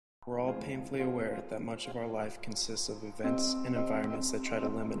We're all painfully aware that much of our life consists of events and environments that try to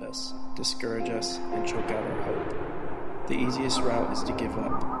limit us, discourage us, and choke out our hope. The easiest route is to give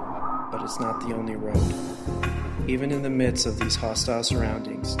up, but it's not the only road. Even in the midst of these hostile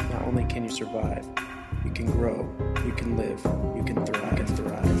surroundings, not only can you survive, you can grow, you can live, you can thrive.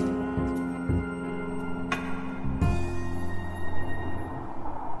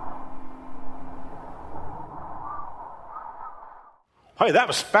 Hey, that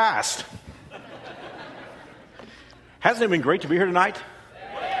was fast. Hasn't it been great to be here tonight?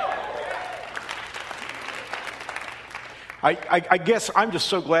 I guess I'm just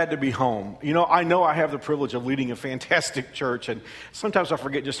so glad to be home. You know I have the privilege of leading a fantastic church, and sometimes I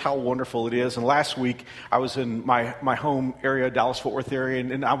forget just how wonderful it is. And last week, I was in my home area, Dallas-Fort Worth area,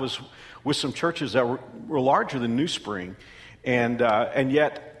 and I was with some churches that were larger than New Spring. And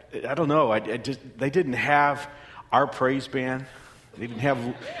yet, I don't know, they didn't have our praise band. They didn't have,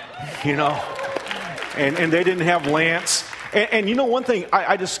 and they didn't have Lance. And you know, one thing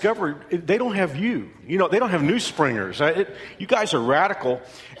I discovered, they don't have you. They don't have New Springers. You guys are radical.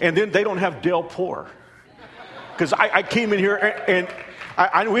 And then they don't have Del Poor. Because I came in here and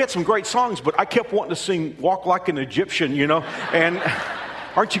we had some great songs, but I kept wanting to sing Walk Like an Egyptian, And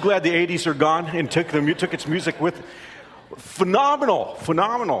aren't you glad the 80s are gone and took its music with? Phenomenal.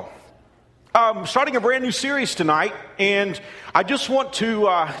 Starting a brand new series tonight, and I just want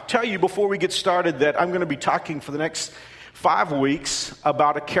to tell you before we get started that I'm going to be talking for the next 5 weeks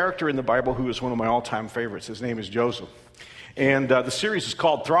about a character in the Bible who is one of my all-time favorites. His name is Joseph. And the series is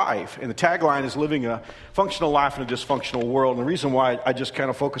called Thrive, and the tagline is living a functional life in a dysfunctional world. And the reason why I just kind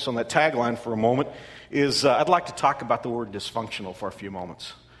of focus on that tagline for a moment is I'd like to talk about the word dysfunctional for a few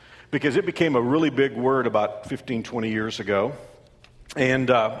moments, because it became a really big word about 15, 20 years ago.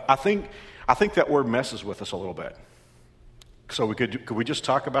 And I think that word messes with us a little bit. So could we just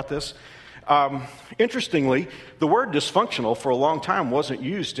talk about this? Interestingly, the word dysfunctional for a long time wasn't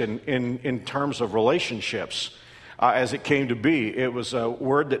used in terms of relationships as it came to be. It was a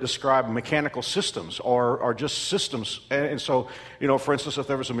word that described mechanical systems or just systems. And so, for instance, if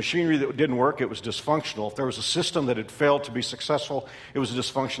there was a machinery that didn't work, it was dysfunctional. If there was a system that had failed to be successful, it was a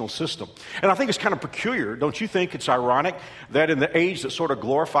dysfunctional system. And I think it's kind of peculiar. Don't you think it's ironic that in the age that sort of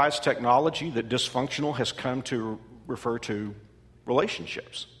glorifies technology, that dysfunctional has come to refer to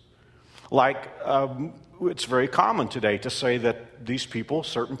relationships? Like, it's very common today to say that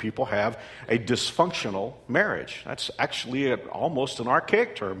certain people have a dysfunctional marriage. That's actually almost an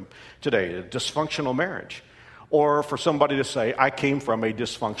archaic term today, a dysfunctional marriage. Or for somebody to say, I came from a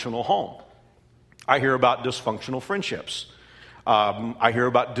dysfunctional home. I hear about dysfunctional friendships. I hear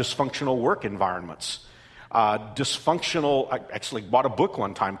about dysfunctional work environments. I actually bought a book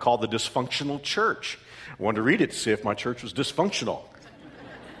one time called The Dysfunctional Church. I wanted to read it to see if my church was dysfunctional.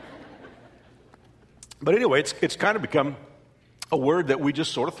 But anyway, it's kind of become a word that we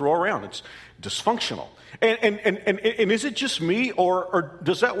just sort of throw around. It's dysfunctional. And is it just me, or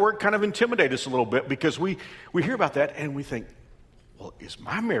does that word kind of intimidate us a little bit? Because we hear about that and we think, well, is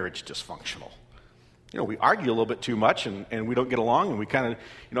my marriage dysfunctional? We argue a little bit too much and we don't get along, and we kind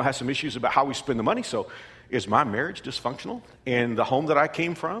of, have some issues about how we spend the money. So is my marriage dysfunctional? And the home that I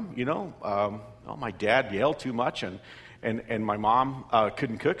came from, my dad yelled too much and my mom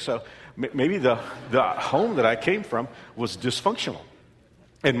couldn't cook, so maybe the home that I came from was dysfunctional.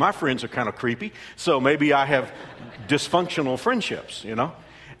 And my friends are kind of creepy, so maybe I have dysfunctional friendships,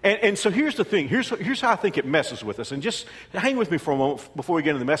 And so here's the thing. Here's how I think it messes with us. And just hang with me for a moment before we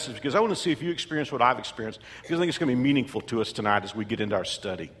get into the message, because I want to see if you experience what I've experienced, because I think it's going to be meaningful to us tonight as we get into our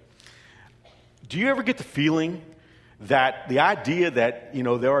study. Do you ever get the feeling that the idea that,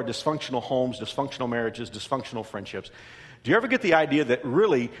 there are dysfunctional homes, dysfunctional marriages, dysfunctional friendships, do you ever get the idea that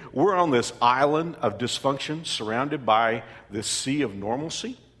really we're on this island of dysfunction surrounded by this sea of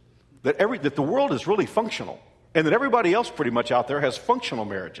normalcy? That the world is really functional, and that everybody else pretty much out there has functional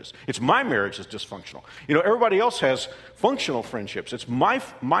marriages. It's my marriage that's dysfunctional. Everybody else has functional friendships. It's my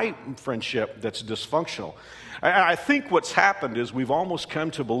friendship that's dysfunctional. I think what's happened is we've almost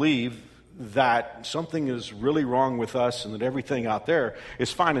come to believe that something is really wrong with us and that everything out there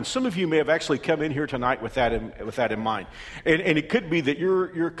is fine. And some of you may have actually come in here tonight with that in mind. And it could be that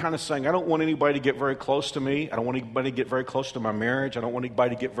you're kind of saying, I don't want anybody to get very close to me. I don't want anybody to get very close to my marriage. I don't want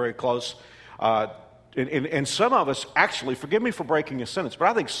anybody to get very close. And some of us actually, forgive me for breaking a sentence, but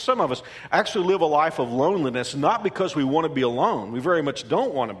I think some of us actually live a life of loneliness, not because we want to be alone. We very much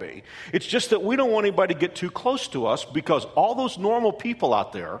don't want to be. It's just that we don't want anybody to get too close to us, because all those normal people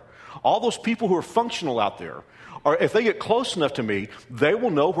out there, all those people who are functional out there, or if they get close enough to me, they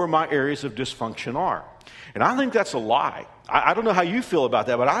will know where my areas of dysfunction are. And I think that's a lie. I don't know how you feel about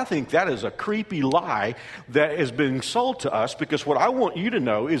that, but I think that is a creepy lie that is being sold to us, because what I want you to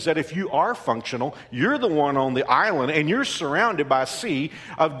know is that if you are functional, you're the one on the island and you're surrounded by a sea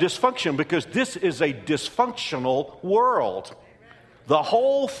of dysfunction, because this is a dysfunctional world. The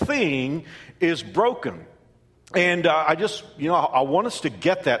whole thing is broken. And I want us to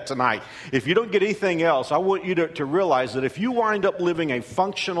get that tonight. If you don't get anything else, I want you to realize that if you wind up living a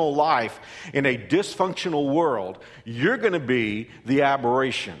functional life in a dysfunctional world, you're going to be the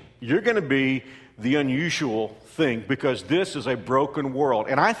aberration. You're going to be the unusual thing, because this is a broken world.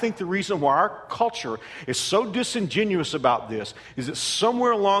 And I think the reason why our culture is so disingenuous about this is that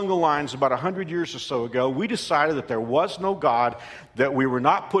somewhere along the lines, about 100 years or so ago, we decided that there was no God, that we were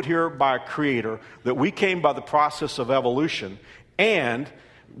not put here by a creator, that we came by the process of evolution, and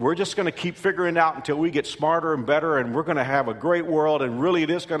we're just going to keep figuring it out until we get smarter and better, and we're going to have a great world, and really it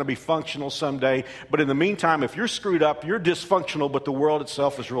is going to be functional someday. But in the meantime, if you're screwed up, you're dysfunctional, but the world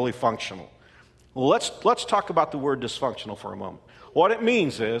itself is really functional. Well, let's talk about the word dysfunctional for a moment. What it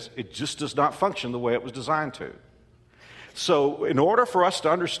means is it just does not function the way it was designed to. So in order for us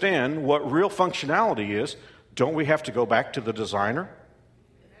to understand what real functionality is, don't we have to go back to the designer?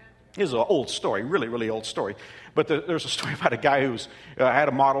 It's an old story, really, really old story. But there's a story about a guy who had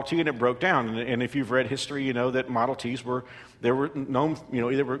a Model T and it broke down. And if you've read history, you know that Model Ts were known,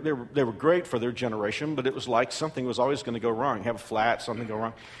 they were great for their generation, but it was like something was always going to go wrong. You have a flat, something go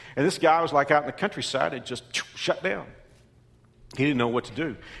wrong. And this guy was like out in the countryside, it just shut down. He didn't know what to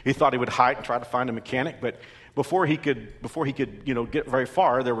do. He thought he would hike and try to find a mechanic, but before he could get very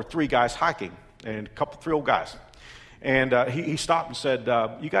far, there were three guys hiking, and three old guys. And he stopped and said,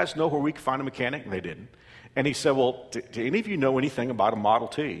 you guys know where we can find a mechanic? And they didn't. And he said, well, do any of you know anything about a Model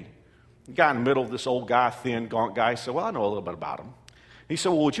T? The guy in the middle, this old guy, thin, gaunt guy, said, well, I know a little bit about him. He said,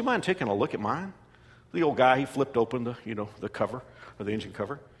 well, would you mind taking a look at mine? The old guy, he flipped open the cover, or the engine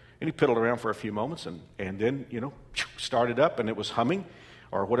cover, and he piddled around for a few moments, and then, started up, and it was humming,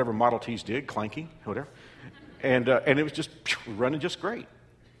 or whatever Model Ts did, clanking, whatever. And it was just running just great.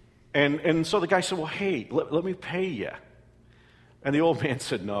 And so the guy said, well, hey, let me pay you. And the old man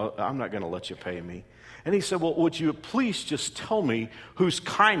said, no, I'm not going to let you pay me. And he said, well, would you please just tell me whose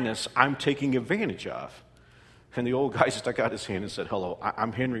kindness I'm taking advantage of? And the old guy stuck out his hand and said, hello,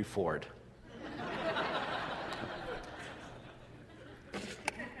 I'm Henry Ford.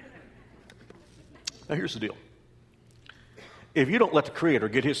 Now here's the deal. If you don't let the Creator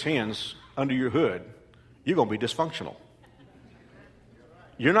get his hands under your hood, you're going to be dysfunctional.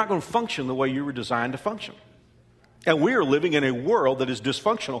 You're not going to function the way you were designed to function. And we are living in a world that is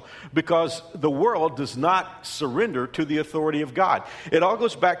dysfunctional because the world does not surrender to the authority of God. It all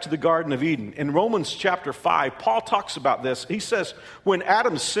goes back to the Garden of Eden. In Romans chapter 5, Paul talks about this. He says, when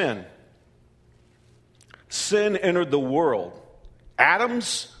Adam sinned, sin entered the world.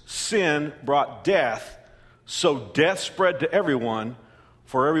 Adam's sin brought death, so death spread to everyone,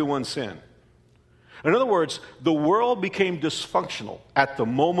 for everyone's sin. In other words, the world became dysfunctional at the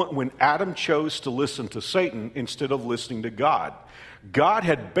moment when Adam chose to listen to Satan instead of listening to God. God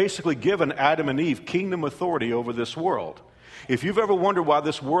had basically given Adam and Eve kingdom authority over this world. If you've ever wondered why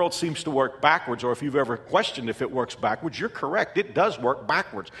this world seems to work backwards, or if you've ever questioned if it works backwards, you're correct. It does work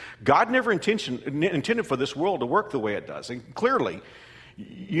backwards. God never intended for this world to work the way it does. And clearly,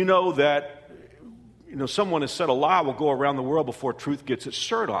 you know that someone has said a lie will go around the world before truth gets its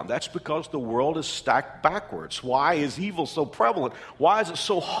shirt on. That's because the world is stacked backwards. Why is evil so prevalent? Why is it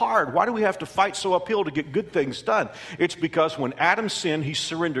so hard? Why do we have to fight so uphill to get good things done? It's because when Adam sinned, he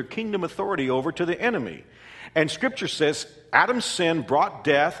surrendered kingdom authority over to the enemy. And Scripture says Adam's sin brought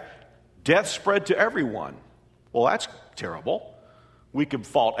death. Death spread to everyone. Well, that's terrible. We could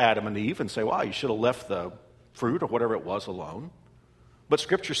fault Adam and Eve and say, wow, you should have left the fruit or whatever it was alone. But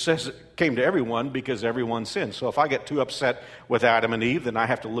Scripture says it came to everyone because everyone sinned. So if I get too upset with Adam and Eve, then I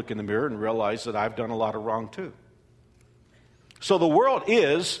have to look in the mirror and realize that I've done a lot of wrong too. So the world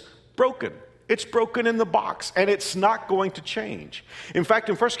is broken. It's broken in the box, and it's not going to change. In fact,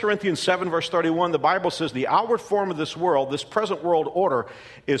 in 1 Corinthians 7, verse 31, the Bible says the outward form of this world, this present world order,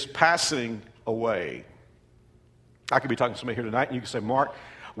 is passing away. I could be talking to somebody here tonight, and you can say, Mark,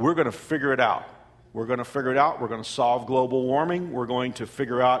 we're going to figure it out. We're going to figure it out. We're going to solve global warming. We're going to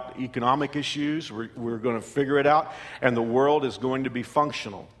figure out economic issues. We're going to figure it out, and the world is going to be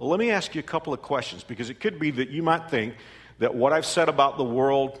functional. Well, let me ask you a couple of questions, because it could be that you might think that what I've said about the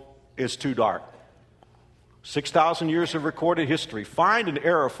world is too dark. 6,000 years of recorded history. Find an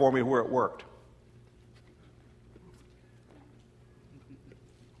era for me where it worked.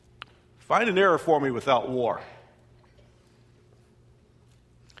 Find an era for me without war.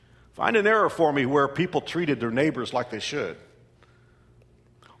 Find an error for me where people treated their neighbors like they should.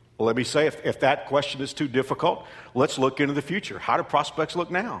 Well, let me say, if that question is too difficult, let's look into the future. How do prospects look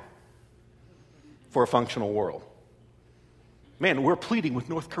now for a functional world? Man, we're pleading with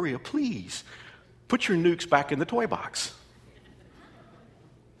North Korea, please, put your nukes back in the toy box.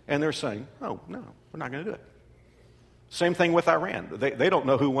 And they're saying, oh, no, we're not going to do it. Same thing with Iran. They don't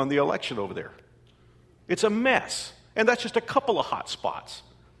know who won the election over there. It's a mess. And that's just a couple of hot spots.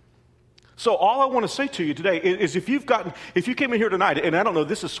 So all I want to say to you today is if you came in here tonight, and I don't know,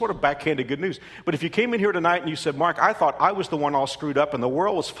 this is sort of backhanded good news, but if you came in here tonight and you said, Mark, I thought I was the one all screwed up and the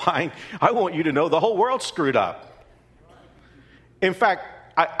world was fine, I want you to know the whole world's screwed up. In fact,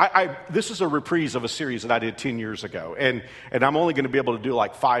 this is a reprise of a series that I did 10 years ago, and I'm only going to be able to do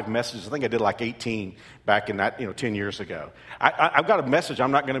like 5 messages. I think I did like 18 back in that 10 years ago. I've got a message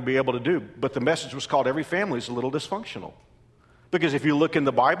I'm not going to be able to do, but the message was called Every Family is a Little Dysfunctional. Because if you look in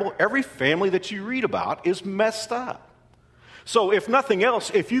the Bible, every family that you read about is messed up. So if nothing else,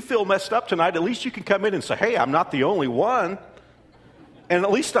 if you feel messed up tonight, at least you can come in and say, hey, I'm not the only one. And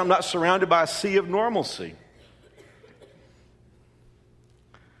at least I'm not surrounded by a sea of normalcy.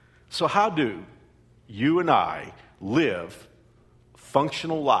 So how do you and I live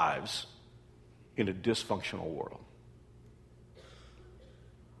functional lives in a dysfunctional world?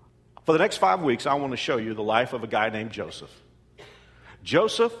 For the next 5 weeks, I want to show you the life of a guy named Joseph.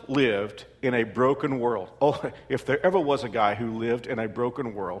 Joseph lived in a broken world. Oh, if there ever was a guy who lived in a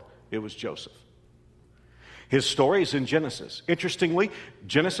broken world, it was Joseph. His story is in Genesis. Interestingly,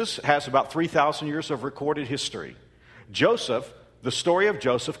 Genesis has about 3,000 years of recorded history. Joseph, the story of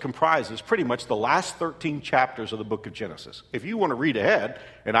Joseph comprises pretty much the last 13 chapters of the book of Genesis. If you want to read ahead,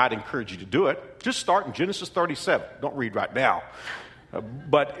 and I'd encourage you to do it, just start in Genesis 37. Don't read right now.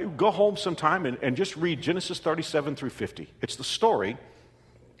 But go home sometime and just read Genesis 37 through 50. It's the story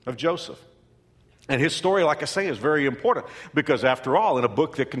of Joseph. And his story, like I say, is very important because after all, in a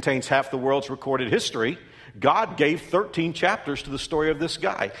book that contains half the world's recorded history, God gave 13 chapters to the story of this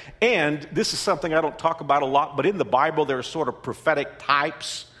guy. And this is something I don't talk about a lot, but in the Bible there are sort of prophetic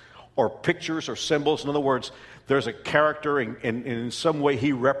types or pictures or symbols. In other words, there's a character and in some way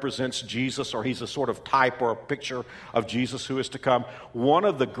he represents Jesus, or he's a sort of type or a picture of Jesus who is to come. One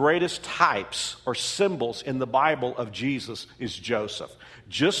of the greatest types or symbols in the Bible of Jesus is Joseph.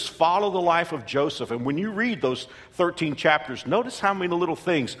 Just follow the life of Joseph, and when you read those 13 chapters, notice how many little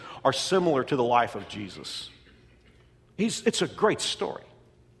things are similar to the life of Jesus. It's a great story,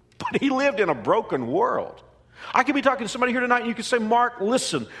 but he lived in a broken world. I could be talking to somebody here tonight and you could say, Mark,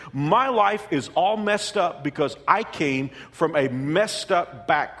 listen, my life is all messed up because I came from a messed up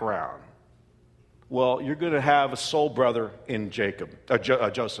background. Well, you're going to have a soul brother in Joseph.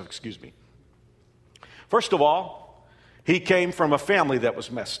 First of all, he came from a family that was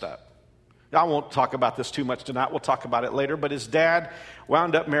messed up. Now, I won't talk about this too much tonight. We'll talk about it later. But his dad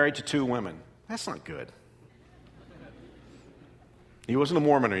wound up married to 2 women. That's not good. He wasn't a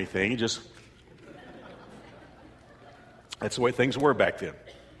Mormon or anything. That's the way things were back then.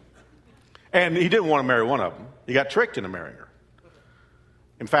 And he didn't want to marry one of them. He got tricked into marrying her.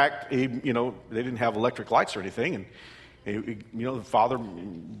 In fact, they didn't have electric lights or anything. And, the father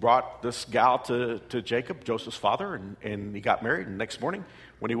brought this gal to Jacob, Joseph's father, and he got married. And the next morning,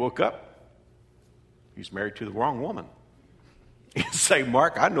 when he woke up, he's married to the wrong woman. He'd say,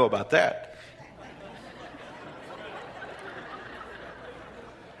 Mark, I know about that.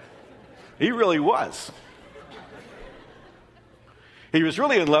 He really was. He was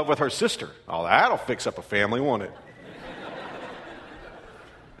really in love with her sister. Oh, that'll fix up a family, won't it?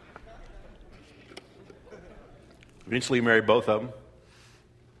 Eventually he married both of them.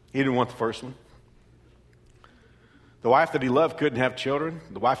 He didn't want the first one. The wife that he loved couldn't have children.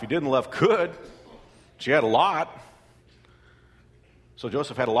 The wife he didn't love could. She had a lot. So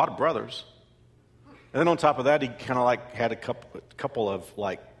Joseph had a lot of brothers. And then on top of that, he kind of had a couple of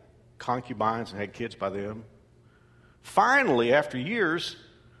concubines and had kids by them. Finally, after years,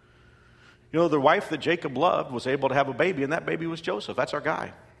 the wife that Jacob loved was able to have a baby, and that baby was Joseph. That's our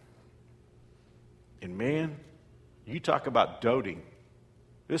guy. And man, you talk about doting.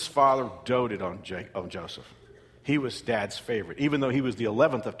 This father doted on Joseph. He was Dad's favorite. Even though he was the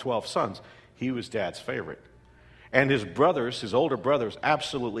 11th of 12 sons, he was Dad's favorite. And his brothers, his older brothers,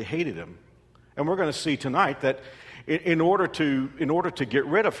 absolutely hated him. And we're going to see tonight that in order to get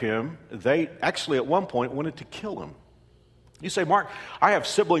rid of him, they actually at one point wanted to kill him. You say, Mark, I have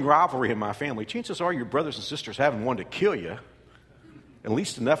sibling rivalry in my family. Chances are your brothers and sisters haven't wanted to kill you, at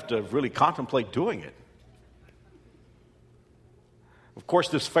least enough to really contemplate doing it. Of course,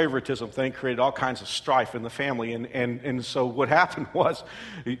 this favoritism thing created all kinds of strife in the family. And so what happened was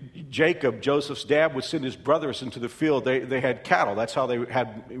Jacob, Joseph's dad, would send his brothers into the field. They had cattle. That's how they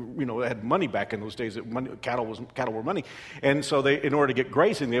had money back in those days. Cattle were money. And so in order to get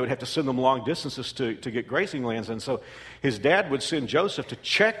grazing, they would have to send them long distances to get grazing lands. And so his dad would send Joseph to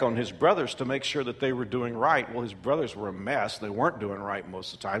check on his brothers to make sure that they were doing right. Well, his brothers were a mess. They weren't doing right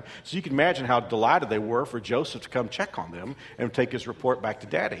most of the time. So you can imagine how delighted they were for Joseph to come check on them and take his report back to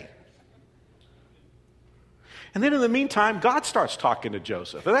daddy. And then in the meantime, God starts talking to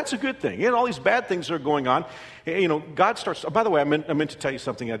Joseph. And that's a good thing. All these bad things are going on. God starts... by the way, I meant to tell you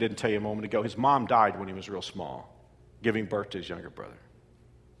something I didn't tell you a moment ago. His mom died when he was real small, giving birth to his younger brother.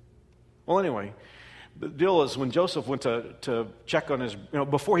 Well, anyway, the deal is when Joseph went to check on his...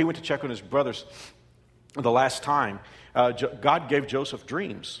 before he went to check on his brothers the last time, God gave Joseph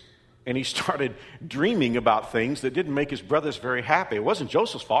dreams. And he started dreaming about things that didn't make his brothers very happy. It wasn't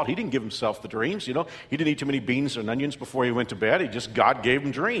Joseph's fault. He didn't give himself the dreams. He didn't eat too many beans and onions before he went to bed. God gave him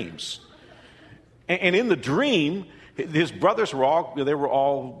dreams. And in the dream, his brothers were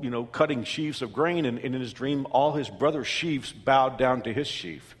all cutting sheaves of grain. And in his dream, all his brothers' sheaves bowed down to his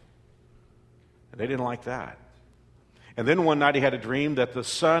sheaf. And they didn't like that. And then one night he had a dream that the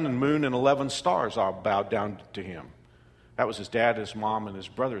sun and moon and 11 stars all bowed down to him. That was his dad, his mom, and his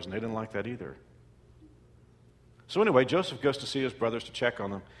brothers, and they didn't like that either. So anyway, Joseph goes to see his brothers to check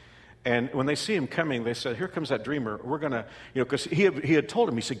on them. And when they see him coming, they said, here comes that dreamer. We're going to, because he had told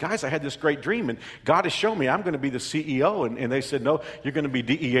him, he said, guys, I had this great dream, and God has shown me I'm going to be the CEO. And they said, no, you're going to be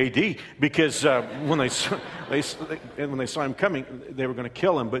DEAD, because when they saw him coming, they were going to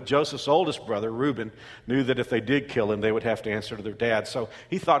kill him. But Joseph's oldest brother, Reuben, knew that if they did kill him, they would have to answer to their dad. So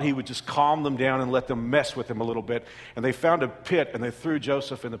he thought he would just calm them down and let them mess with him a little bit. And they found a pit, and they threw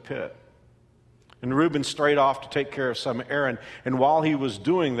Joseph in the pit. And Reuben strayed off to take care of some errand. And while he was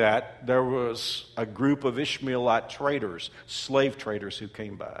doing that, there was a group of Ishmaelite traders, slave traders, who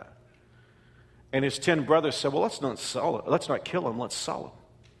came by. And his 10 brothers said, well, let's not kill him, let's sell him.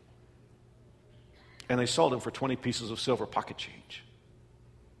 And they sold him for 20 pieces of silver pocket change.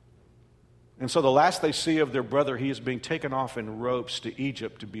 And so the last they see of their brother, he is being taken off in ropes to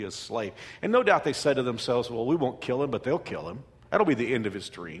Egypt to be a slave. And no doubt they said to themselves, well, we won't kill him, but they'll kill him. That'll be the end of his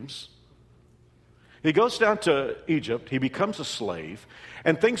dreams. He goes down to Egypt. He becomes a slave.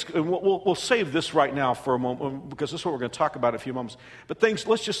 And we'll save this right now for a moment, because this is what we're going to talk about in a few moments. But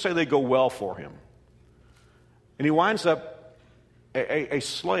let's just say they go well for him. And he winds up a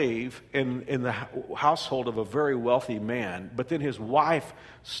slave in the household of a very wealthy man. But then his wife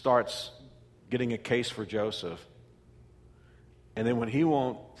starts getting a case for Joseph. And then when he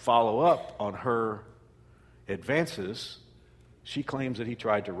won't follow up on her advances, she claims that he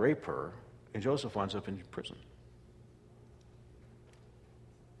tried to rape her. And Joseph winds up in prison.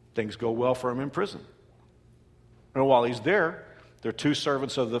 Things go well for him in prison. And while he's there are 2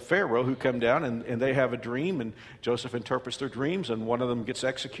 servants of the Pharaoh who come down, and they have a dream, and Joseph interprets their dreams, and one of them gets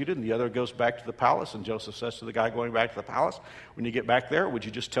executed, and the other goes back to the palace. And Joseph says to the guy going back to the palace, when you get back there, would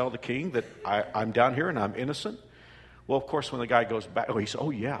you just tell the king that I'm down here and I'm innocent? Well, of course, when the guy goes back, he says, oh,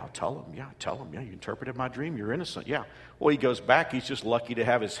 yeah, I'll tell him. Yeah, tell him. Yeah, you interpreted my dream. You're innocent. Yeah. Well, he goes back. He's just lucky to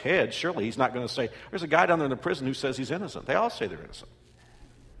have his head. Surely he's not going to say, there's a guy down there in the prison who says he's innocent. They all say they're innocent.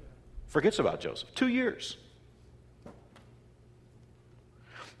 Forgets about Joseph. 2 years.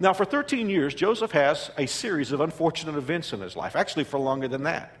 Now, for 13 years, Joseph has a series of unfortunate events in his life. Actually, for longer than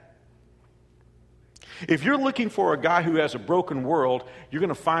that. If you're looking for a guy who has a broken world, you're going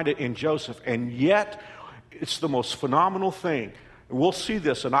to find it in Joseph. And yet, it's the most phenomenal thing. We'll see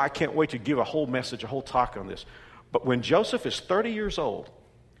this, and I can't wait to give a whole message, a whole talk on this. But when Joseph is 30 years old,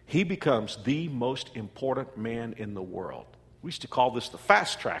 he becomes the most important man in the world. We used to call this the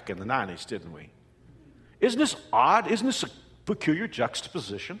fast track in the 90s, didn't we? Isn't this odd? Isn't this a peculiar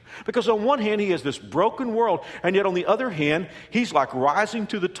juxtaposition? Because on one hand, he has this broken world, and yet on the other hand, he's like rising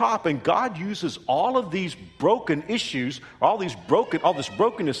to the top, and God uses all of these broken issues, all this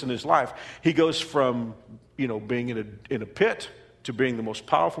brokenness in his life. He goes from being in a pit to being the most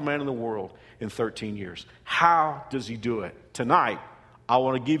powerful man in the world in 13 years. How does he do it? Tonight, I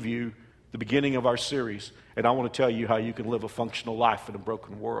want to give you the beginning of our series, and I want to tell you how you can live a functional life in a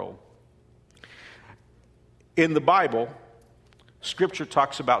broken world. In the Bible, Scripture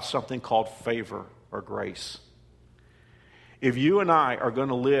talks about something called favor or grace. If you and I are going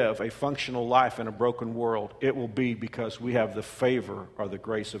to live a functional life in a broken world, it will be because we have the favor or the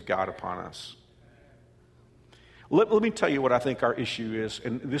grace of God upon us. Let me tell you what I think our issue is,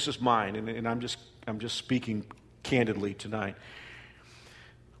 and this is mine, and I'm just speaking candidly tonight.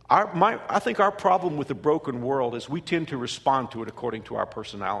 I think our problem with the broken world is we tend to respond to it according to our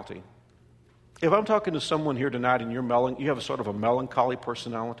personality. If I'm talking to someone here tonight and you have a sort of a melancholy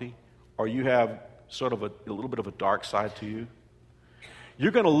personality, or you have sort of a little bit of a dark side to you,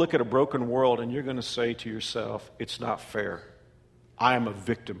 you're going to look at a broken world and you're going to say to yourself, it's not fair. I am a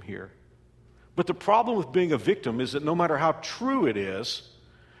victim here. But the problem with being a victim is that no matter how true it is,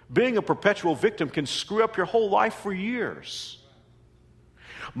 being a perpetual victim can screw up your whole life for years.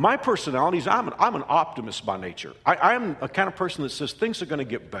 My personality is I'm an optimist by nature. I'm a kind of person that says things are going to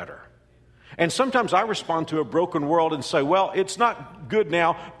get better. And sometimes I respond to a broken world and say, well, it's not good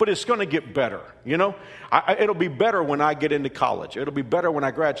now, but it's going to get better. You know, it'll be better when I get into college. It'll be better when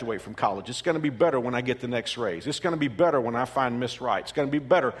I graduate from college. It's going to be better when I get the next raise. It's going to be better when I find Miss Right. It's going to be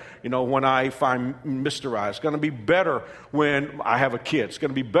better, when I find Mr. Right. It's going to be better when I have a kid. It's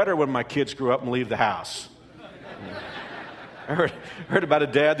going to be better when my kids grow up and leave the house. I heard about a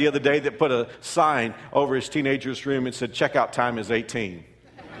dad the other day that put a sign over his teenager's room and said, checkout time is 18.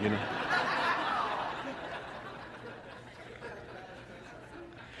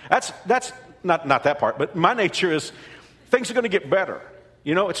 That's not that part, but my nature is things are going to get better.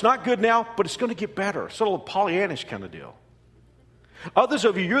 It's not good now, but it's going to get better. Sort of a Pollyannish kind of deal. Others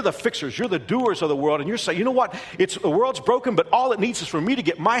of you, you're the fixers, you're the doers of the world, and you're saying, you know what, the world's broken, but all it needs is for me to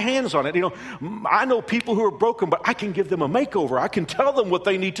get my hands on it. I know people who are broken, but I can give them a makeover. I can tell them what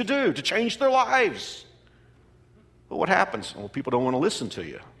they need to do to change their lives. But what happens? Well, people don't want to listen to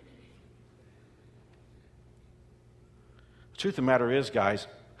you. The truth of the matter is, guys,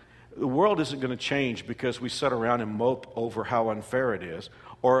 the world isn't going to change because we sit around and mope over how unfair it is,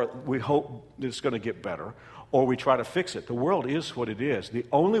 or we hope that it's going to get better, or we try to fix it. The world is what it is. The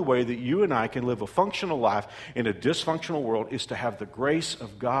only way that you and I can live a functional life in a dysfunctional world is to have the grace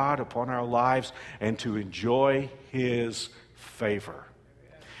of God upon our lives and to enjoy His favor.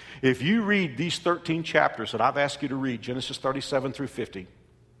 If you read these 13 chapters that I've asked you to read, Genesis 37 through 50,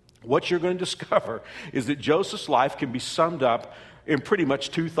 what you're going to discover is that Joseph's life can be summed up in pretty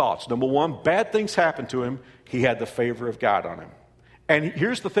much two thoughts. Number one, bad things happened to him. He had the favor of God on him. And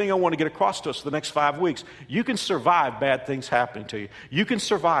here's the thing I want to get across to us for the next 5 weeks. You can survive bad things happening to you. You can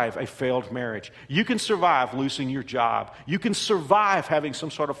survive a failed marriage. You can survive losing your job. You can survive having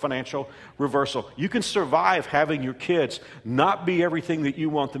some sort of financial reversal. You can survive having your kids not be everything that you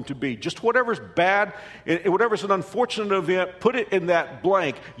want them to be. Just whatever's bad, whatever's an unfortunate event, put it in that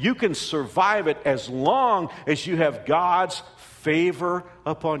blank. You can survive it as long as you have God's favor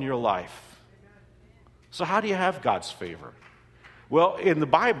upon your life. So how do you have God's favor? Well, in the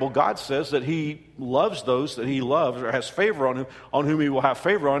Bible, God says that He loves those that He loves or has favor on whom He will have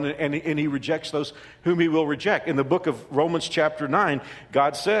favor on, and He rejects those whom He will reject. In the book of Romans chapter 9,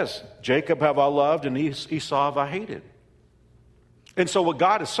 God says, Jacob have I loved and Esau have I hated. And so what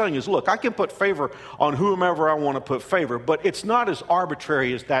God is saying is, look, I can put favor on whomever I want to put favor, but it's not as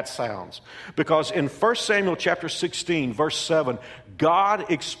arbitrary as that sounds. Because in 1 Samuel chapter 16, verse 7,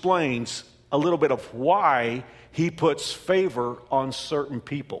 God explains a little bit of why He puts favor on certain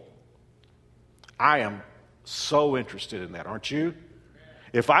people. I am so interested in that, aren't you?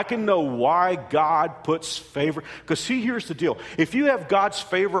 If I can know why God puts favor, because see, here's the deal. If you have God's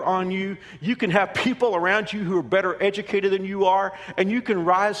favor on you, you can have people around you who are better educated than you are, and you can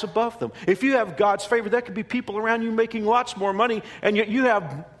rise above them. If you have God's favor, that could be people around you making lots more money, and yet you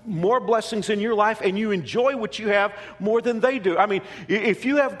have more blessings in your life, and you enjoy what you have more than they do. I mean, if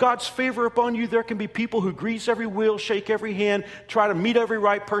you have God's favor upon you, there can be people who grease every wheel, shake every hand, try to meet every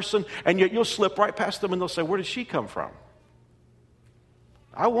right person, and yet you'll slip right past them, and they'll say, where did she come from?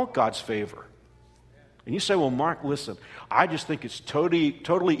 I want God's favor. And you say, well, Mark, listen, I just think it's totally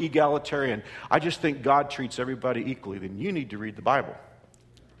egalitarian. I just think God treats everybody equally. Then you need to read the Bible.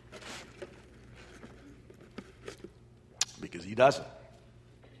 Because He doesn't.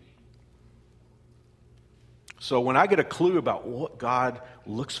 So when I get a clue about what God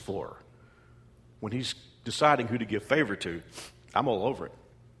looks for when He's deciding who to give favor to, I'm all over it.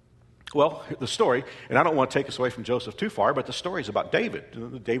 Well, the story, and I don't want to take us away from Joseph too far, but the story is about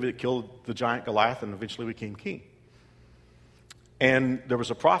David. David that killed the giant Goliath and eventually became king. And there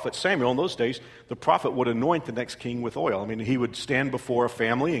was a prophet, Samuel, in those days. The prophet would anoint the next king with oil. I mean, he would stand before a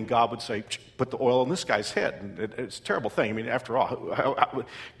family and God would say, put the oil on this guy's head. And it's a terrible thing. I mean, after all,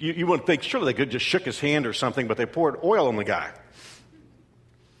 you wouldn't think, surely they could just shook his hand or something, but they poured oil on the guy.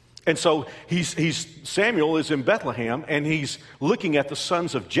 And so Samuel is in Bethlehem, and he's looking at the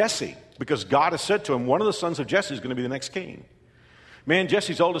sons of Jesse, because God has said to him, one of the sons of Jesse is going to be the next king. Man,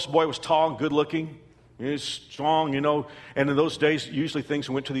 Jesse's oldest boy was tall and good-looking. He was strong, and in those days, usually things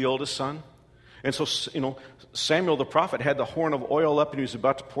went to the oldest son. And so, Samuel the prophet had the horn of oil up, and he was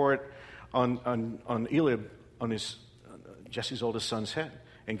about to pour it on Eliab, on Jesse's oldest son's head.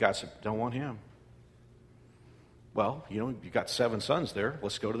 And God said, don't want him. Well, you got 7 sons there.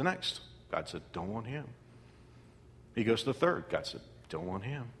 Let's go to the next. God said, don't want him. He goes to the third. God said, don't want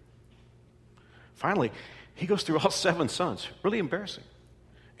him. Finally, he goes through all 7 sons. Really embarrassing.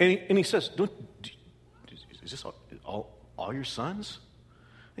 And he says, is this all your sons?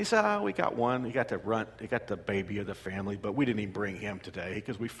 He said, we got one. He got the runt. He got the baby of the family, but we didn't even bring him today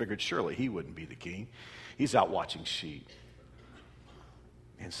because we figured surely he wouldn't be the king. He's out watching sheep.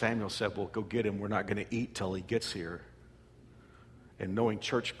 And Samuel said, well, go get him. We're not going to eat till he gets here. And knowing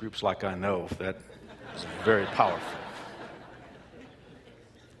church groups like I know, that is very powerful.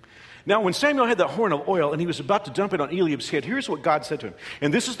 Now, when Samuel had that horn of oil and he was about to dump it on Eliab's head, here's what God said to him.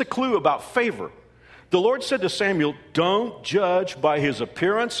 And this is the clue about favor. The Lord said to Samuel, don't judge by his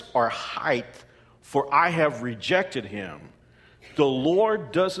appearance or height, for I have rejected him. The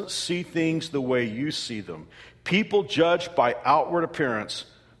Lord doesn't see things the way you see them. People judge by outward appearance,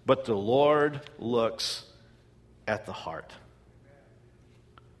 but the Lord looks at the heart.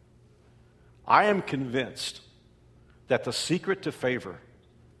 I am convinced that the secret to favor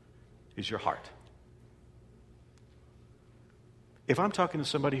is your heart. If I'm talking to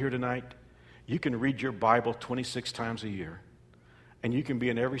somebody here tonight, you can read your Bible 26 times a year, and you can be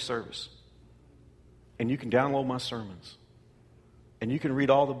in every service, and you can download my sermons, and you can read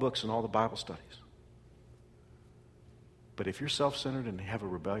all the books and all the Bible studies. But if you're self-centered and have a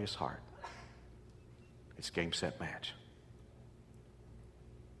rebellious heart, it's game, set, match.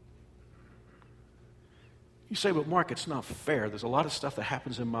 You say, but Mark, it's not fair. There's a lot of stuff that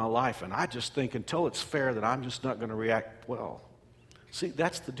happens in my life, and I just think until it's fair that I'm just not going to react well. See,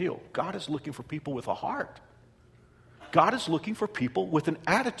 that's the deal. God is looking for people with a heart. God is looking for people with an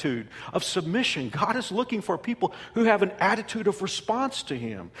attitude of submission. God is looking for people who have an attitude of response to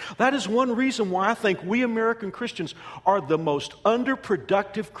Him. That is one reason why I think we American Christians are the most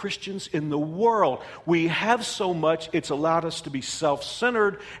underproductive Christians in the world. We have so much, it's allowed us to be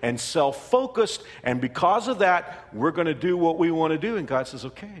self-centered and self-focused, and because of that, we're going to do what we want to do. And God says,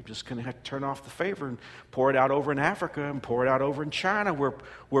 okay, I'm just going to have to turn off the favor and pour it out over in Africa and pour it out over in China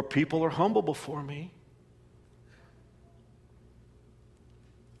where people are humble before me.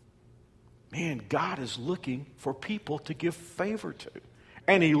 Man, God is looking for people to give favor to.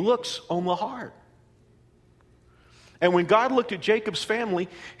 And He looks on the heart. And when God looked at Jacob's family,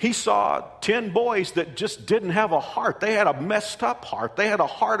 He saw 10 boys that just didn't have a heart. They had a messed up heart. They had a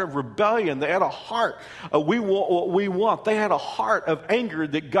heart of rebellion. They had a heart of we want what we want. They had a heart of anger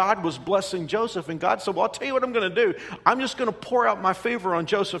that God was blessing Joseph. And God said, well, I'll tell you what I'm going to do. I'm just going to pour out my favor on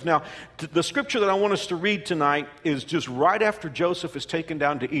Joseph. Now, the scripture that I want us to read tonight is just right after Joseph is taken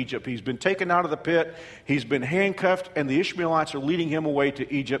down to Egypt. He's been taken out of the pit. He's been handcuffed, and the Ishmaelites are leading him away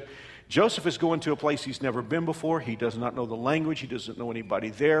to Egypt. Joseph is going to a place he's never been before. He does not know the language. He doesn't know anybody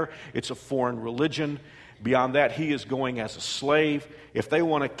there. It's a foreign religion. Beyond that, he is going as a slave. If they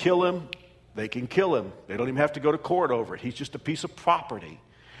want to kill him, they can kill him. They don't even have to go to court over it. He's just a piece of property.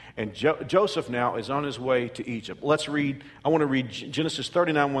 And Joseph now is on his way to Egypt. Let's read. I want to read Genesis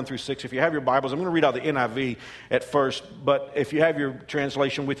 39, 1 through 6. If you have your Bibles, I'm going to read out the NIV at first. But if you have your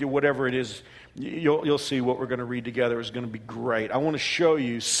translation with you, whatever it is, you'll see what we're going to read together is going to be great. I want to show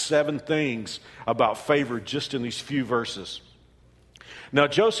you 7 things about favor just in these few verses. Now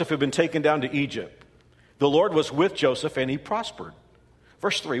Joseph had been taken down to Egypt. The Lord was with Joseph, and he prospered.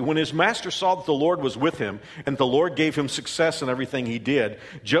 Verse 3, when his master saw that the Lord was with him, and the Lord gave him success in everything he did,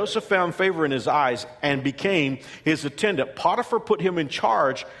 Joseph found favor in his eyes and became his attendant. Potiphar put him in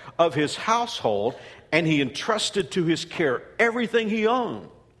charge of his household, and he entrusted to his care everything he owned.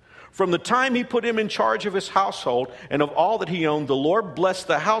 From the time he put him in charge of his household and of all that he owned, the Lord blessed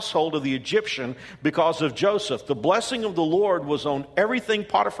the household of the Egyptian because of Joseph. The blessing of the Lord was on everything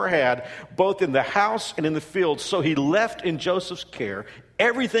Potiphar had, both in the house and in the field. So he left in Joseph's care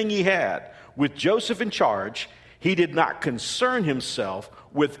everything he had. With Joseph in charge, he did not concern himself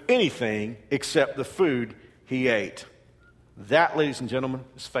with anything except the food he ate. That, ladies and gentlemen,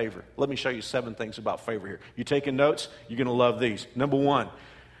 is favor. Let me show you 7 things about favor here. You taking notes? You're going to love these. Number 1.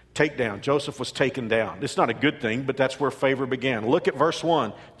 Take down. Joseph was taken down. It's not a good thing, but that's where favor began. Look at verse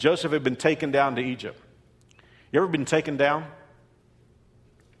 1. Joseph had been taken down to Egypt. You ever been taken down?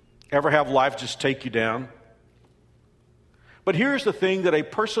 Ever have life just take you down? But here's the thing that a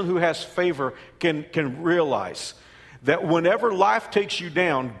person who has favor can realize. That whenever life takes you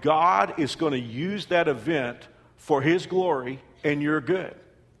down, God is going to use that event for His glory and your good.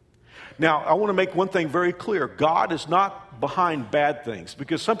 Now, I want to make one thing very clear. God is not behind bad things,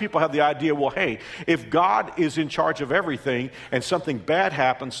 because some people have the idea, well, hey, if God is in charge of everything and something bad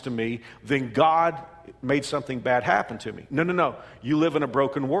happens to me, then God made something bad happen to me. No, no, no. You live in a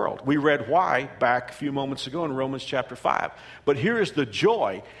broken world. We read why back a few moments ago in Romans chapter 5. But here is the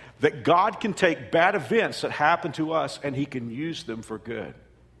joy that God can take bad events that happen to us and he can use them for good.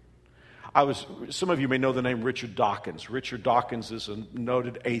 Some of you may know the name Richard Dawkins. Richard Dawkins is a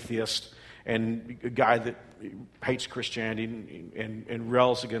noted atheist and a guy that hates Christianity and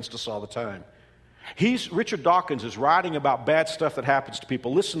rails against us all the time. Richard Dawkins is writing about bad stuff that happens to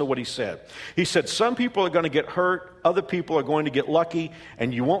people. Listen to what he said. He said, some people are going to get hurt, other people are going to get lucky,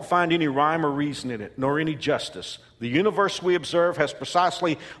 and you won't find any rhyme or reason in it, nor any justice. The universe we observe has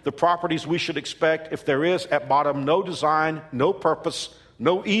precisely the properties we should expect if there is, at bottom, no design, no purpose,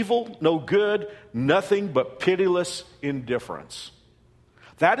 no evil, no good, nothing but pitiless indifference.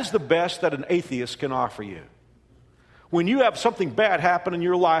 That is the best that an atheist can offer you. When you have something bad happen in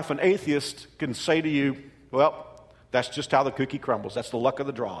your life, an atheist can say to you, well, that's just how the cookie crumbles. That's the luck of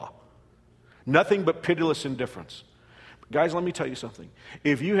the draw. Nothing but pitiless indifference. But guys, let me tell you something.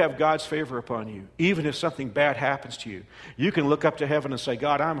 If you have God's favor upon you, even if something bad happens to you, you can look up to heaven and say,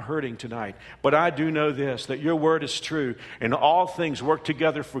 God, I'm hurting tonight, but I do know this, that your word is true, and all things work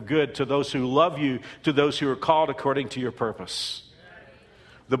together for good to those who love you, to those who are called according to your purpose.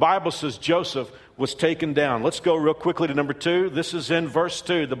 The Bible says Joseph was taken down. Let's go real quickly to number 2. This is in verse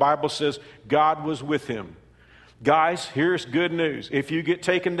 2. The Bible says God was with him. Guys, here's good news. If you get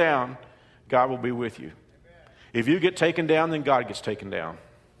taken down, God will be with you. If you get taken down, then God gets taken down.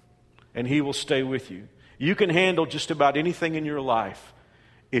 And he will stay with you. You can handle just about anything in your life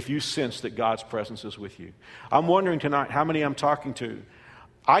if you sense that God's presence is with you. I'm wondering tonight how many I'm talking to.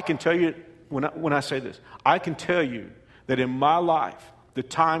 I can tell you, when I say this, I can tell you that in my life, the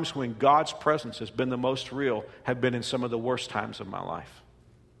times when God's presence has been the most real have been in some of the worst times of my life.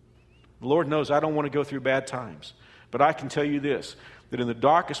 The Lord knows I don't want to go through bad times. But I can tell you this, that in the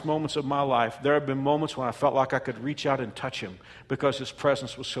darkest moments of my life, there have been moments when I felt like I could reach out and touch him because his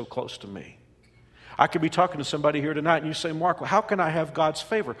presence was so close to me. I could be talking to somebody here tonight and you say, Mark, well, how can I have God's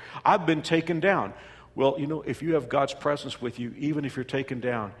favor? I've been taken down. Well, you know, if you have God's presence with you, even if you're taken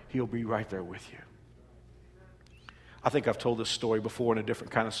down, he'll be right there with you. I think I've told this story before in a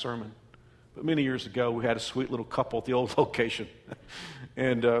different kind of sermon. But many years ago, we had a sweet little couple at the old location.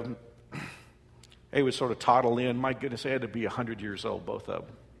 And they would sort of toddle in. My goodness, they had to be 100 years old, both of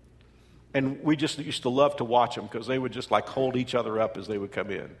them. And we just used to love to watch them because they would just like hold each other up as they would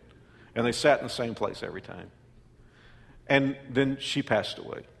come in. And they sat in the same place every time. And then she passed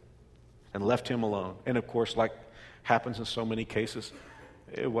away and left him alone. And of course, like happens in so many cases,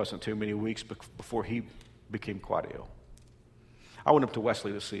 it wasn't too many weeks before he became quite ill. I went up to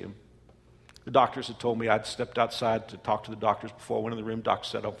Wesley to see him. The doctors had told me I'd stepped outside to talk to the doctors before I went in the room. Doctor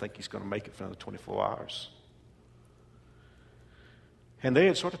said, I don't think he's going to make it for another 24 hours. And they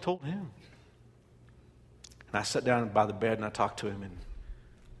had sort of told him. And I sat down by the bed and I talked to him, and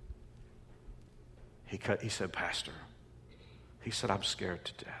he said, Pastor, he said, I'm scared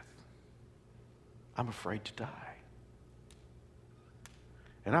to death. I'm afraid to die.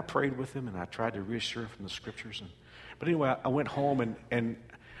 And I prayed with him, and I tried to reassure him from the scriptures. But anyway, I went home, and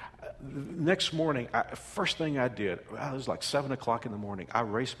the next morning, first thing I did, it was like 7 o'clock in the morning, I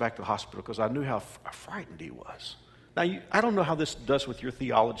raced back to the hospital because I knew how frightened he was. Now, I don't know how this does with your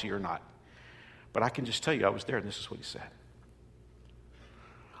theology or not, but I can just tell you I was there, and this is what he said.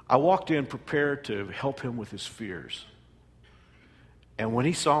 I walked in prepared to help him with his fears. And when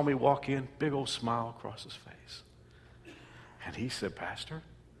he saw me walk in, big old smile across his face. And he said, Pastor,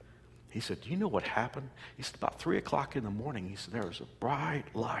 he said, do you know what happened? He said, about 3 o'clock in the morning, he said, there was a bright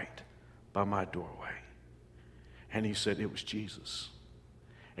light by my doorway. And he said, it was Jesus.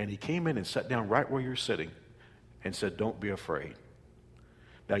 And he came in and sat down right where you're sitting and said, don't be afraid.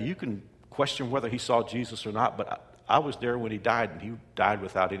 Now, you can question whether he saw Jesus or not, but I was there when he died, and he died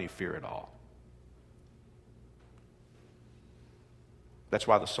without any fear at all. That's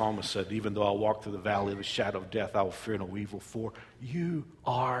why the psalmist said, even though I walk through the valley of the shadow of death, I will fear no evil, for you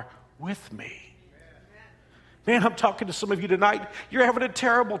are with me. Man, I'm talking to some of you tonight. You're having a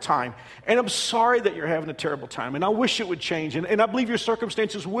terrible time. And I'm sorry that you're having a terrible time. And I wish it would change. And I believe your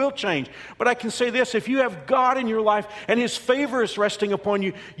circumstances will change. But I can say this, if you have God in your life and his favor is resting upon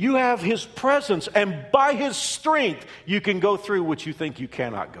you, you have his presence. And by his strength, you can go through what you think you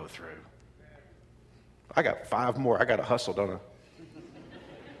cannot go through. I got 5 more. I got to hustle, don't I?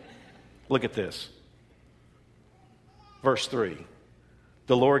 Look at this. Verse 3.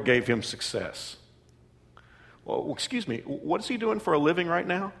 The Lord gave him success. Well, excuse me, what is he doing for a living right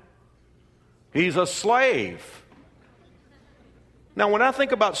now? He's a slave. Now, when I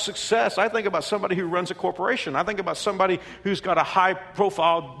think about success, I think about somebody who runs a corporation. I think about somebody who's got a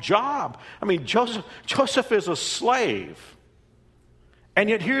high-profile job. I mean, Joseph is a slave. And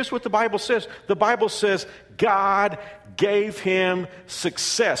yet here's what the Bible says. The Bible says God gave him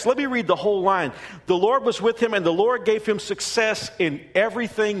success. Let me read the whole line. The Lord was with him, and the Lord gave him success in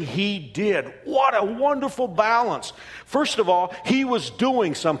everything he did. What a wonderful balance. First of all, he was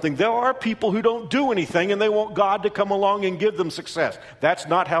doing something. There are people who don't do anything, and they want God to come along and give them success. That's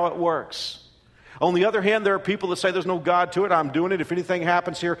not how it works. On the other hand, there are people that say there's no God to it. I'm doing it. If anything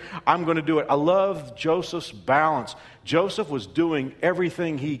happens here, I'm going to do it. I love Joseph's balance. Joseph was doing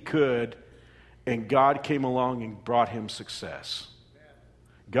everything he could, and God came along and brought him success.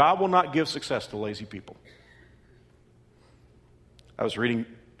 God will not give success to lazy people. I was reading,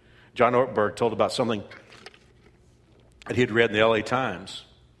 John Ortberg told about something that he had read in the LA Times.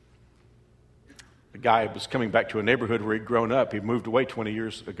 The guy was coming back to a neighborhood where he'd grown up. He moved away 20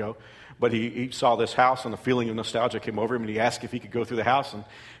 years ago. But he saw this house, and a feeling of nostalgia came over him, and he asked if he could go through the house. And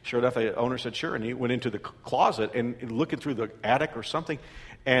sure enough, the owner said sure. And he went into the closet and looking through the attic or something,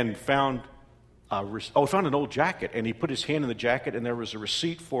 and found an old jacket. And he put his hand in the jacket, and there was a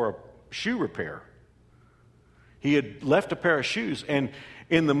receipt for a shoe repair. He had left a pair of shoes, and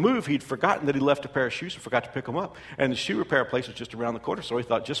in the move, he'd forgotten that he left a pair of shoes and forgot to pick them up. And the shoe repair place was just around the corner, so he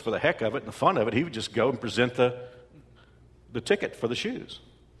thought just for the heck of it and the fun of it, he would just go and present the ticket for the shoes.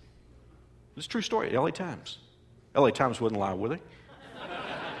 It's a true story, LA Times. LA Times wouldn't lie, would they?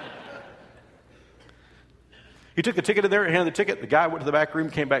 He took the ticket in there and handed the ticket. The guy went to the back room,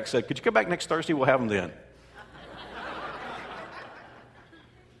 came back and said, "Could you come back next Thursday? We'll have them then."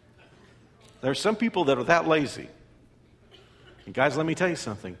 There are some people that are that lazy. And guys, let me tell you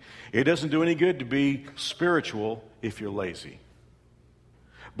something. It doesn't do any good to be spiritual if you're lazy.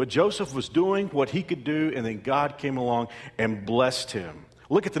 But Joseph was doing what he could do, and then God came along and blessed him.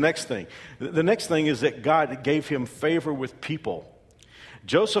 Look at the next thing. The next thing is that God gave him favor with people.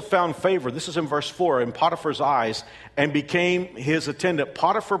 Joseph found favor, this is in verse 4, in Potiphar's eyes, and became his attendant.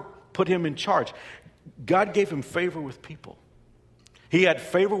 Potiphar put him in charge. God gave him favor with people. He had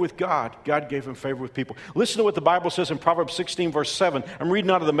favor with God. God gave him favor with people. Listen to what the Bible says in Proverbs 16, verse 7. I'm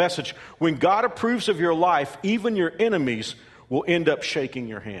reading out of the Message. When God approves of your life, even your enemies will end up shaking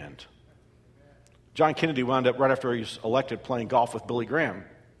your hand. John Kennedy wound up, right after he was elected, playing golf with Billy Graham.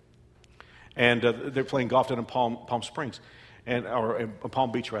 And they're playing golf down in Palm Springs, or in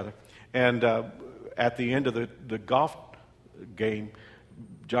Palm Beach, rather. And at the end of the golf game,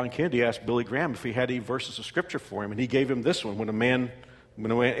 John Kennedy asked Billy Graham if he had any verses of Scripture for him, and he gave him this one.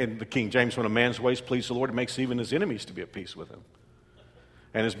 In the King James, when a man's ways please the Lord, it makes even his enemies to be at peace with him.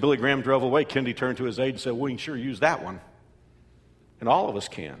 And as Billy Graham drove away, Kennedy turned to his aide and said, "We can sure use that one." And all of us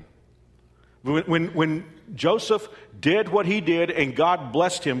can. When Joseph did what he did and God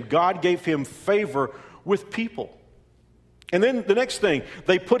blessed him, God gave him favor with people. And then the next thing,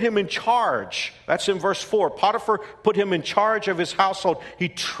 they put him in charge. That's in verse 4. Potiphar put him in charge of his household. He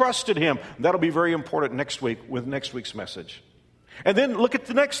trusted him. That'll be very important next week with next week's message. And then look at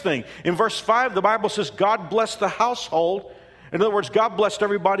the next thing. In verse 5, the Bible says God blessed the household. In other words, God blessed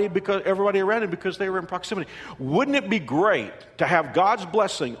everybody around him because they were in proximity. Wouldn't it be great to have God's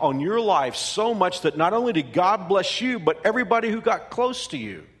blessing on your life so much that not only did God bless you, but everybody who got close to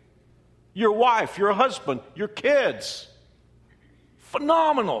you? Your wife, your husband, your kids.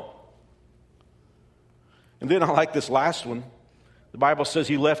 Phenomenal. And then I like this last one. The Bible says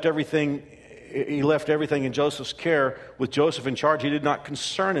he left everything in Joseph's care. With Joseph in charge, he did not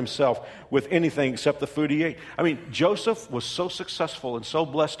concern himself with anything except the food he ate. I mean, Joseph was so successful and so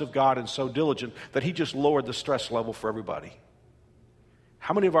blessed of God and so diligent that he just lowered the stress level for everybody.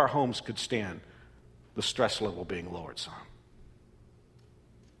 How many of our homes could stand the stress level being lowered some?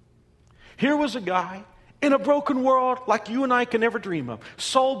 Here was a guy in a broken world like you and I can never dream of,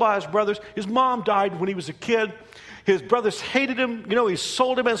 sold by his brothers. His mom died when he was a kid. His brothers hated him. He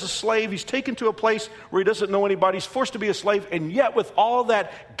sold him as a slave. He's taken to a place where he doesn't know anybody. He's forced to be a slave. And yet with all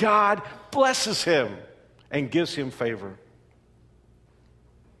that, God blesses him and gives him favor.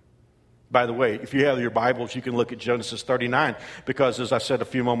 By the way, if you have your Bibles, you can look at Genesis 39, because as I said a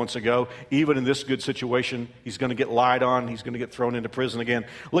few moments ago, even in this good situation, he's going to get lied on. He's going to get thrown into prison again.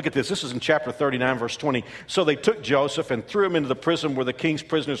 Look at this. This is in chapter 39, verse 20. So they took Joseph and threw him into the prison where the king's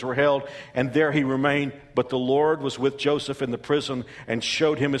prisoners were held, and there he remained. But the Lord was with Joseph in the prison and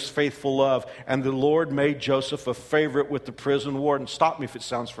showed him his faithful love. And the Lord made Joseph a favorite with the prison warden. Stop me if it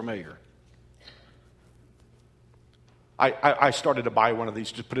sounds familiar. I started to buy one of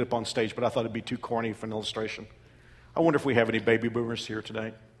these to put it up on stage, but I thought it'd be too corny for an illustration. I wonder if we have any baby boomers here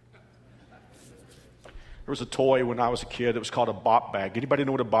today. There was a toy when I was a kid that was called a bop bag. Anybody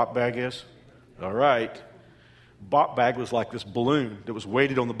know what a bop bag is? All right. Bop bag was like this balloon that was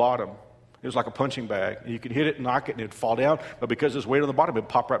weighted on the bottom. It was like a punching bag. You could hit it and knock it and it'd fall down, but because it's weight on the bottom, it'd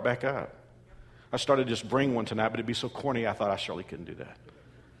pop right back up. I started to just bring one tonight, but it'd be so corny, I thought I surely couldn't do that.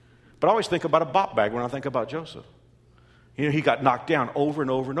 But I always think about a bop bag when I think about Joseph. You know, he got knocked down over and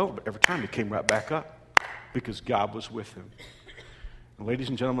over and over, but every time he came right back up because God was with him. And ladies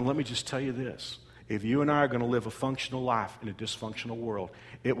and gentlemen, let me just tell you this. If you and I are going to live a functional life in a dysfunctional world,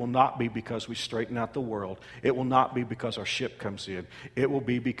 it will not be because we straighten out the world. It will not be because our ship comes in. It will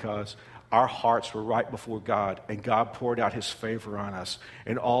be because our hearts were right before God, and God poured out his favor on us.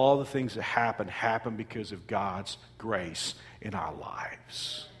 And all the things that happened because of God's grace in our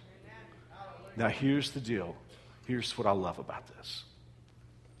lives. Now, here's the deal. Here's what I love about this.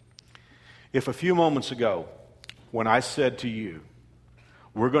 If a few moments ago, when I said to you,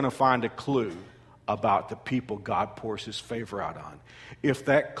 we're going to find a clue about the people God pours his favor out on, if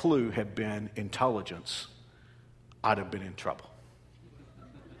that clue had been intelligence, I'd have been in trouble.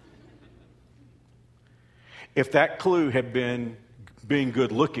 If that clue had been being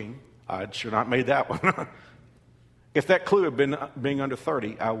good looking, I'd sure not made that one. If that clue had been being under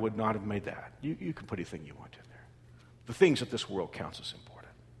 30, I would not have made that. You can put anything you want in there. The things that this world counts as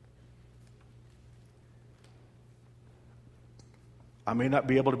important. I may not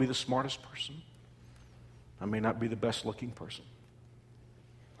be able to be the smartest person. I may not be the best looking person.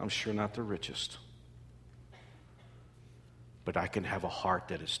 I'm sure not the richest. But I can have a heart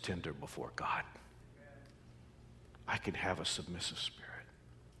that is tender before God. I can have a submissive spirit.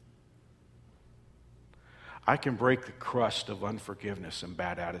 I can break the crust of unforgiveness and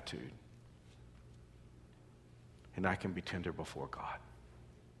bad attitude. And I can be tender before God.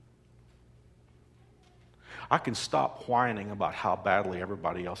 I can stop whining about how badly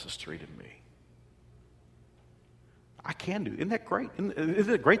everybody else has treated me. I can do. Isn't that great?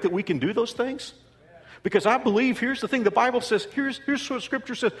 Isn't it great that we can do those things? Because I believe, here's the thing, the Bible says, here's what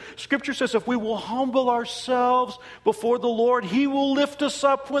Scripture says. Scripture says if we will humble ourselves before the Lord, he will lift us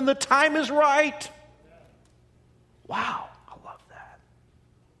up when the time is right. Wow, I love that.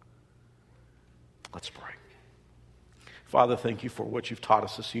 Let's pray. Father, thank you for what you've taught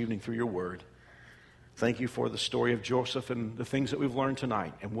us this evening through your word. Thank you for the story of Joseph and the things that we've learned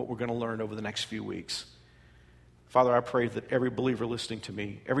tonight and what we're going to learn over the next few weeks. Father, I pray that every believer listening to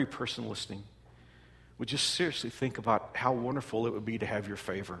me, every person listening, would just seriously think about how wonderful it would be to have your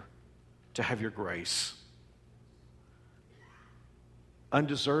favor, to have your grace.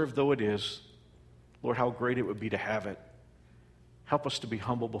 Undeserved though it is, Lord, how great it would be to have it. Help us to be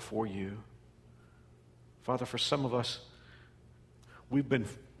humble before you. Father, for some of us, we've been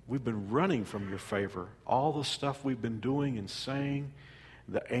running from your favor. All the stuff we've been doing and saying,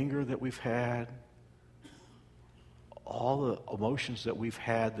 the anger that we've had, all the emotions that we've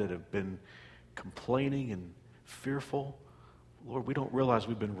had that have been complaining and fearful, Lord, we don't realize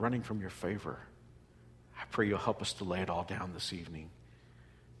we've been running from your favor. I pray you'll help us to lay it all down this evening.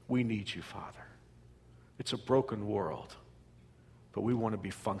 We need you, Father. It's a broken world, but we want to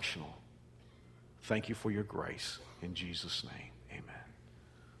be functional. Thank you for your grace. In Jesus' name, amen.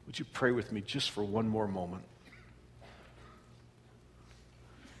 Would you pray with me just for one more moment?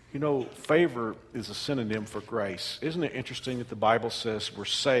 You know, favor is a synonym for grace. Isn't it interesting that the Bible says we're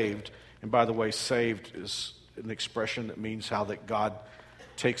saved? And by the way, saved is an expression that means how that God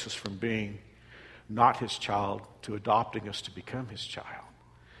takes us from being not his child to adopting us to become his child.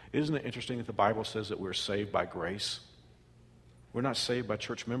 Isn't it interesting that the Bible says that we're saved by grace? We're not saved by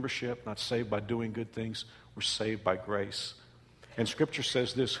church membership, not saved by doing good things. We're saved by grace. And Scripture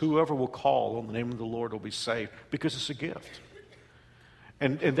says this, whoever will call on the name of the Lord will be saved, because it's a gift.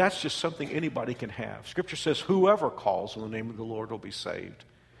 And that's just something anybody can have. Scripture says whoever calls on the name of the Lord will be saved.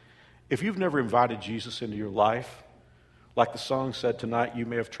 If you've never invited Jesus into your life, like the song said tonight, you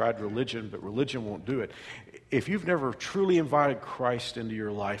may have tried religion, but religion won't do it. If you've never truly invited Christ into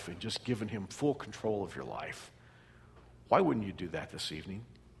your life and just given him full control of your life, why wouldn't you do that this evening?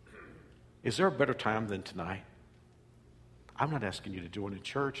 Is there a better time than tonight? I'm not asking you to join a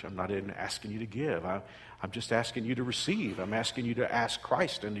church. I'm not even asking you to give. I'm just asking you to receive. I'm asking you to ask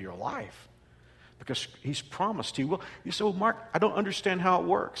Christ into your life, because he's promised he will. You say, well, Mark, I don't understand how it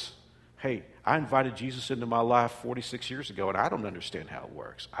works. Hey, I invited Jesus into my life 46 years ago, and I don't understand how it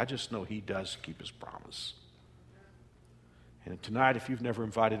works. I just know he does keep his promise. And tonight, if you've never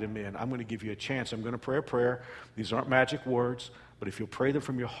invited him in, I'm going to give you a chance. I'm going to pray a prayer. These aren't magic words, but if you'll pray them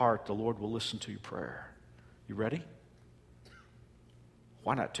from your heart, the Lord will listen to your prayer. You ready?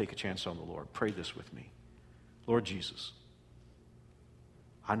 Why not take a chance on the Lord? Pray this with me. Lord Jesus,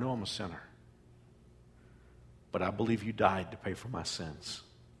 I know I'm a sinner. but I believe you died to pay for my sins.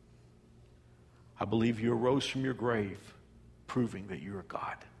 I believe you arose from your grave, proving that you are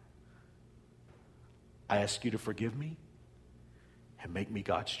God. I ask you to forgive me and make me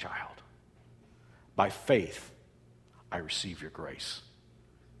God's child. By faith, I receive your grace.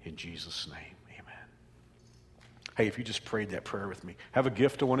 In Jesus' name, amen. Hey, if you just prayed that prayer with me, have a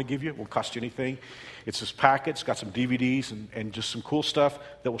gift I want to give you. It won't cost you anything. It's this packet. It's got some DVDs and just some cool stuff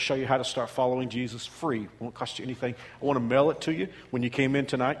that will show you how to start following Jesus free. It won't cost you anything. I want to mail it to you. When you came in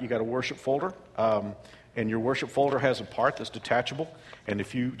tonight, you got a worship folder. And your worship folder has a part that's detachable. And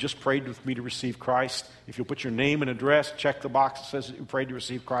if you just prayed with me to receive Christ, if you'll put your name and address, check the box that says that you prayed to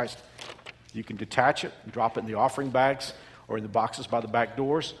receive Christ, you can detach it and drop it in the offering bags or in the boxes by the back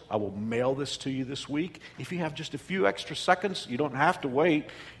doors. I will mail this to you this week. If you have just a few extra seconds, you don't have to wait.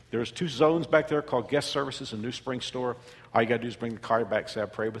 There's 2 zones back there called guest services and New Spring Store. All you got to do is bring the card back, say, I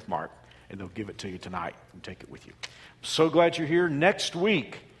prayed with Mark, and they'll give it to you tonight and take it with you. I'm so glad you're here. Next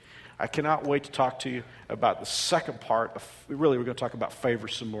week, I cannot wait to talk to you about the second part of, we're going to talk about favor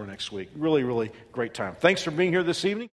some more next week. Really, really great time. Thanks for being here this evening.